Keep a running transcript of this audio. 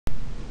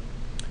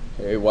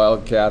Hey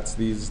Wildcats,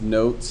 these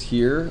notes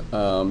here,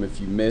 if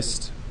you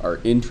missed our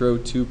intro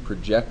to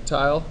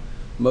projectile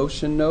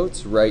motion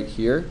notes right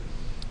here,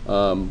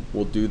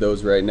 we'll do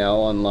those right now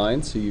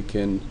online so you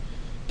can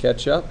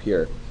catch up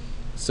here.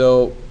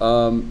 So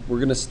we're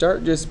going to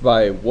start just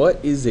by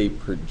what is a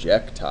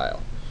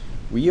projectile.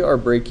 We are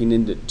breaking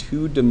into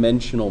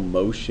two-dimensional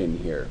motion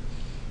here.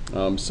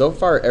 So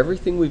far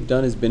everything we've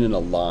done has been in a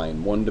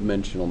line,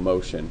 one-dimensional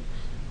motion.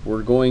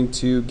 We're going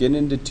to get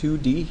into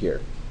 2D here.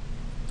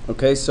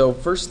 Okay, so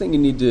first thing you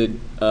need to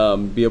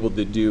be able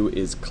to do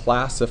is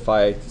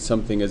classify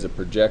something as a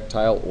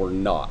projectile or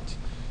not.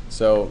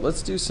 So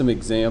let's do some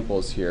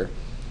examples here.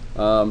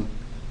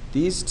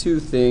 These two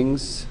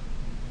things,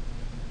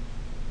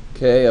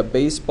 okay, a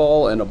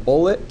baseball and a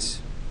bullet,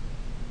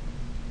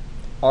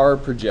 are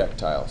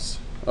projectiles.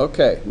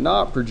 Okay,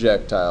 not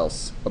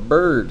projectiles. A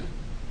bird.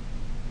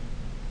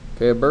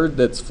 Okay, a bird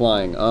that's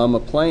flying. A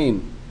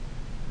plane.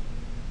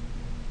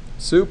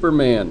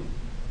 Superman.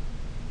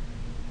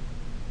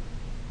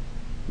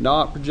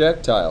 Not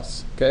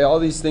projectiles. Okay, all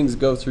these things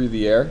go through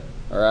the air.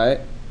 All right.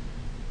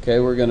 Okay,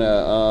 we're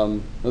gonna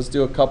let's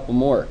do a couple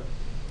more.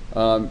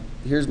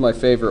 Here's my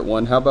favorite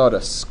one. How about a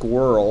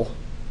squirrel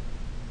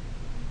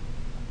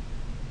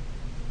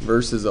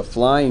versus a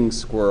flying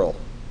squirrel?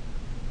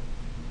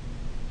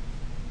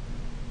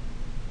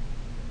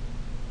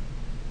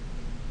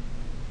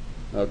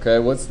 Okay,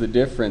 what's the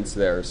difference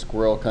there? A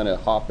squirrel kind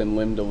of hopping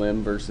limb to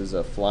limb versus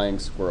a flying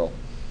squirrel.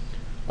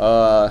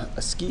 A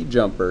ski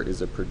jumper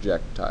is a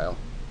projectile.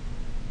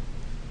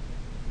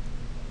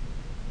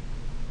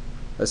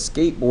 A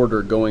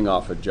skateboarder going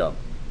off a jump.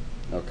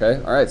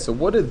 Okay, all right, so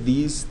what do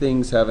these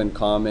things have in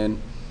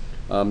common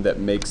that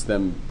makes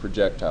them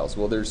projectiles?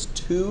 Well, there's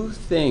two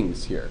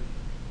things here.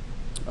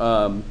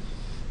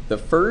 The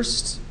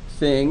first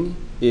thing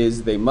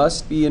is they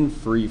must be in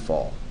free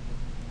fall.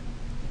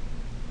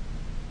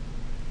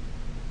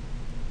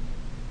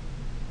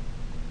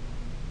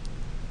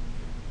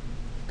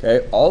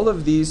 Okay, all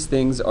of these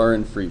things are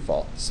in free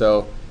fall.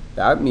 So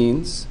that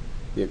means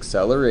the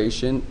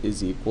acceleration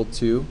is equal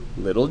to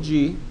little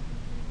g,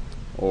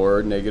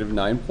 or negative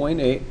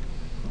 9.8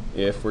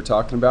 if we're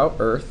talking about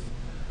Earth.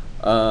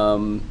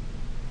 And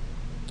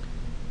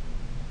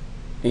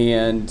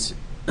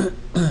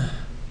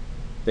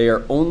they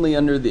are only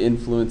under the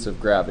influence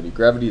of gravity.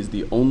 Gravity is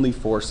the only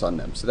force on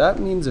them. So that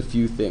means a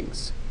few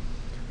things.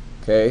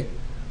 Okay,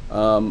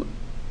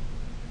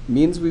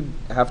 means we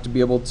have to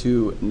be able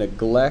to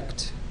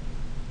neglect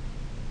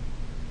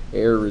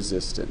air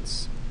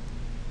resistance.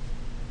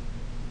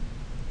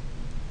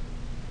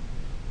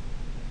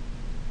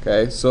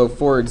 Okay, so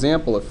for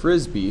example, a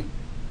frisbee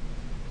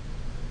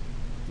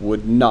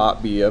would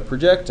not be a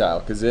projectile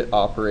because it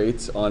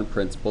operates on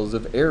principles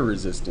of air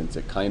resistance.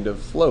 It kind of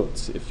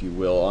floats, if you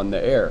will, on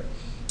the air.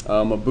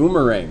 A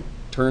boomerang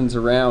turns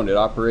around, it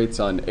operates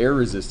on air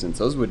resistance.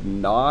 Those would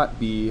not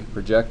be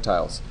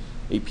projectiles.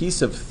 A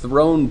piece of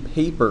thrown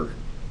paper,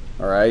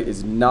 all right,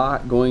 is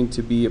not going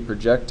to be a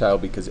projectile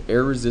because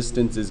air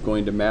resistance is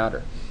going to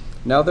matter.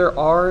 Now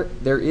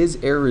there is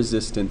air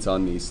resistance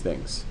on these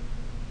things.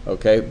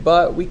 Okay,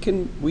 but we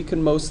can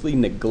mostly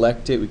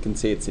neglect it. We can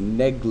say it's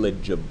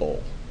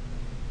negligible.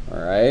 All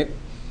right.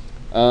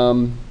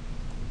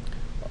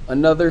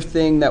 Another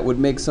thing that would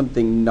make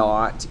something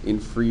not in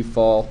free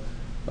fall.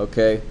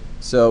 Okay,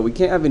 so we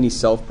can't have any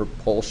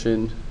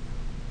self-propulsion.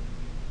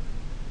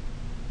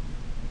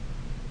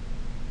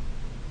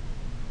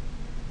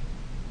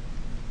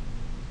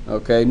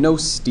 Okay, no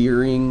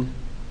steering.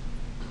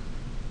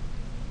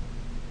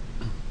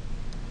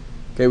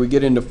 Okay, we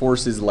get into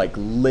forces like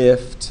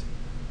lift.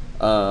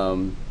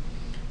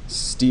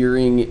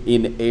 Steering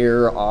in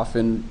air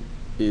often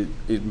it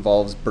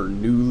involves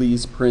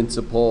Bernoulli's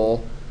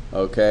principle,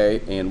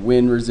 okay, and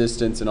wind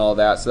resistance and all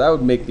that. So that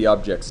would make the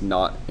objects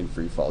not in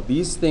free fall.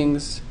 These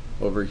things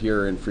over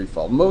here are in free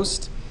fall.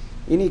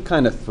 Any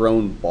kind of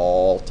thrown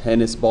ball,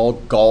 tennis ball,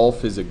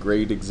 golf is a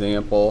great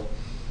example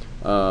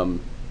of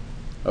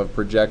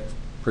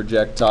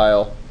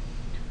projectile.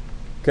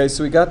 Okay,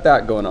 so we got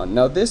that going on.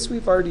 Now this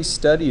we've already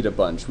studied a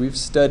bunch. We've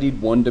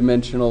studied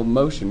one-dimensional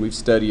motion. We've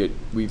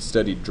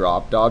studied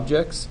dropped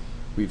objects.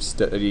 We've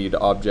studied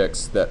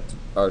objects that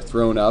are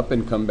thrown up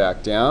and come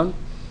back down.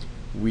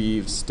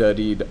 We've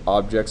studied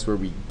objects where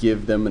we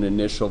give them an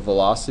initial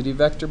velocity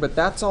vector, but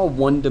that's all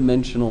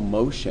one-dimensional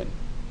motion.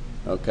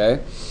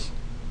 Okay?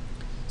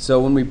 So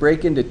when we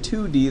break into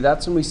 2D,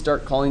 that's when we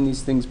start calling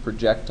these things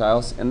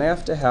projectiles, and they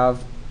have to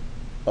have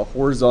a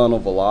horizontal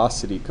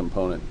velocity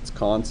component. It's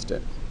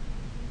constant.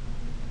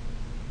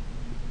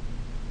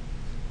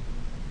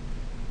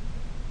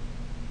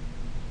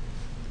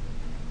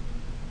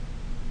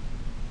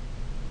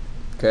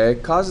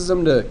 Okay, causes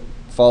them to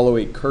follow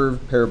a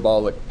curved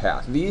parabolic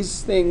path.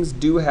 These things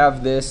do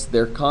have this.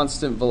 Their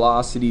constant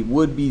velocity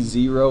would be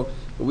 0,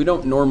 but we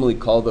don't normally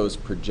call those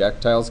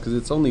projectiles because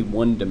it's only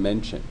one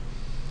dimension.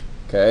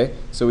 Okay,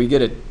 so we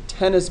get a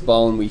tennis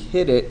ball and we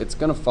hit it, it's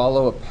going to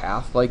follow a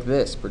path like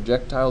this.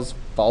 Projectiles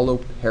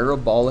follow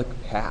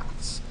parabolic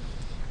paths,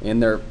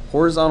 and their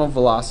horizontal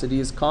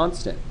velocity is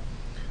constant.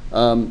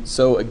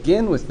 So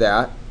again with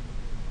that,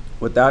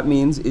 what that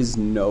means is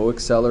no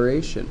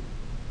acceleration.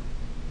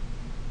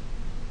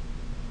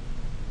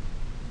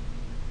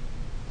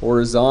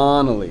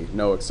 Horizontally,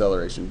 no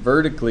acceleration.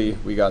 Vertically,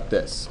 we got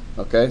this.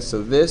 Okay,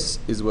 so this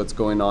is what's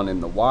going on in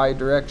the y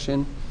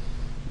direction.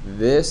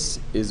 This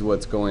is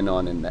what's going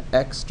on in the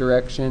x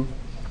direction.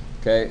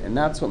 Okay, and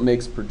that's what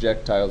makes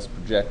projectiles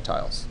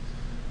projectiles.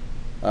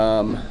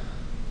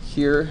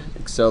 Here,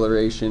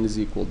 acceleration is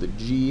equal to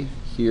g.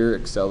 Here,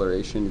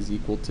 acceleration is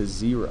equal to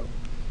 0.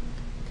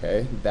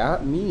 Okay,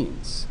 that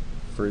means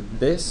for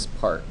this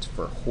part,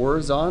 for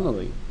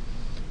horizontally,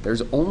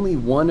 there's only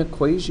one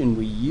equation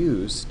we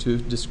use to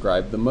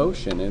describe the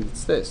motion, and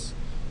it's this.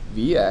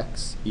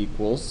 Vx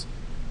equals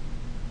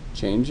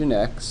change in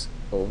x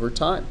over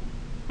time.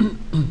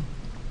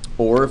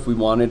 Or if we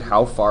wanted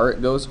how far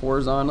it goes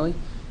horizontally,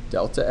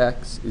 delta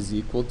x is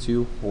equal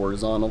to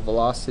horizontal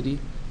velocity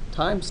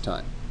times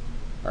time.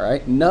 All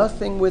right,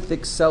 nothing with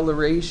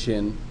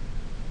acceleration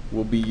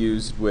will be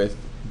used with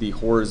the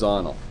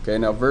horizontal. Okay,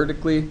 now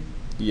vertically,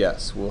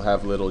 yes, we'll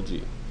have little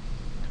g.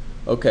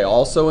 Okay,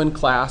 also in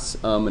class,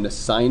 an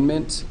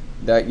assignment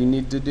that you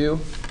need to do.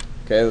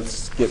 Okay, let's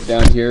skip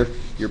down here.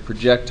 Your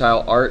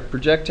projectile art.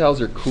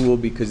 Projectiles are cool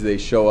because they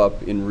show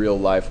up in real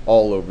life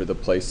all over the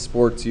place.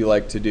 Sports you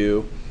like to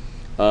do.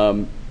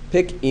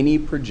 Pick any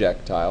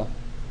projectile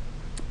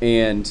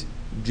and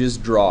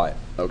just draw it.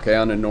 Okay,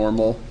 on a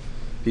normal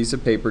piece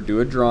of paper, do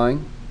a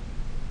drawing.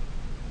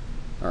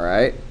 All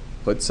right,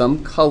 put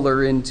some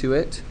color into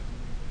it.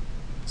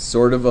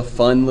 Sort of a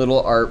fun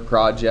little art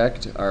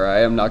project. All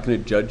right, I'm not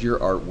going to judge your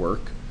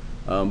artwork,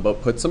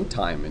 but put some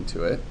time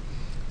into it.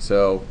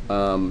 So,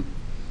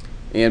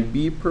 and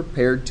be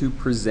prepared to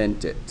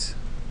present it.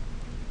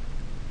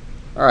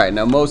 All right,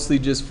 now mostly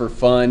just for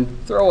fun,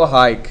 throw a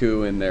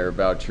haiku in there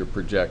about your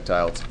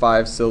projectile. It's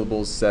 5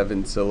 syllables,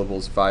 7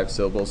 syllables, 5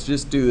 syllables.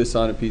 Just do this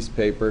on a piece of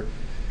paper.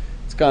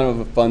 It's kind of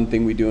a fun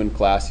thing we do in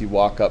class. You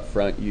walk up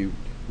front, you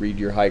read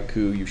your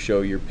haiku, you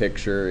show your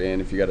picture,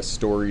 and if you got a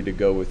story to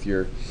go with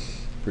your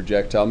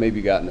projectile, maybe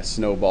you got in a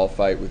snowball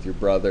fight with your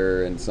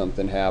brother and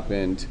something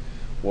happened,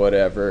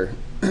 whatever.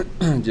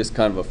 Just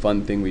kind of a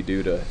fun thing we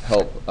do to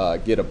help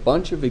get a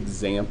bunch of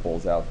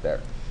examples out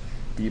there.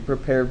 Be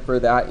prepared for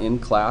that in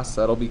class.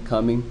 That'll be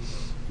coming.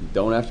 You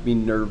don't have to be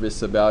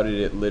nervous about it.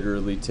 It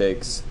literally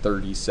takes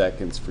 30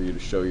 seconds for you to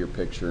show your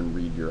picture and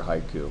read your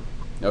haiku.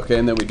 Okay,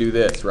 and then we do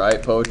this,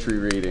 right? Poetry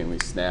reading. We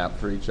snap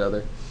for each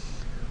other.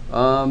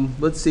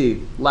 Let's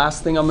see.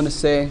 Last thing I'm going to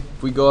say,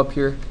 if we go up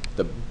here,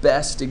 the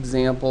best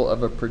example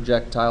of a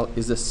projectile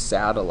is a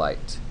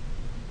satellite.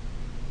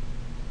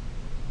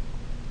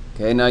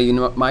 Okay, now you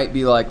might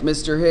be like,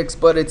 Mr. Hicks,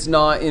 but it's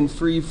not in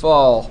free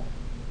fall.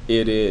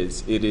 It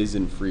is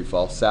in free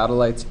fall.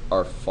 Satellites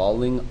are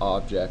falling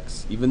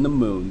objects. Even the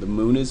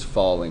moon is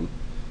falling.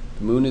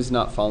 The moon is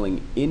not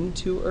falling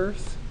into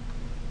Earth.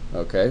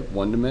 Okay,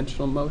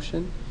 one-dimensional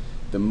motion.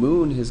 The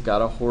moon has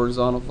got a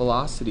horizontal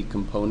velocity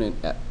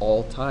component at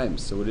all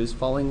times, so it is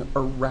falling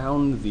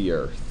around the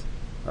Earth.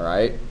 All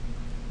right,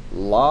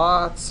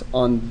 lots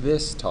on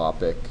this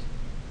topic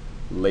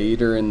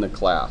later in the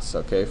class.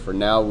 Okay, for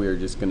now we're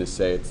just going to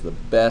say it's the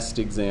best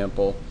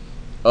example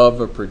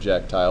of a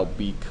projectile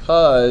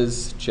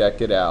because,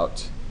 check it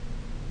out,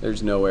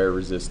 there's no air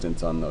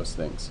resistance on those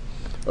things.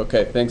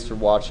 Okay, thanks for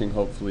watching.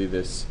 Hopefully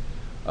this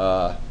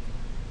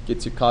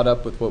gets you caught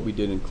up with what we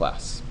did in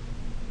class.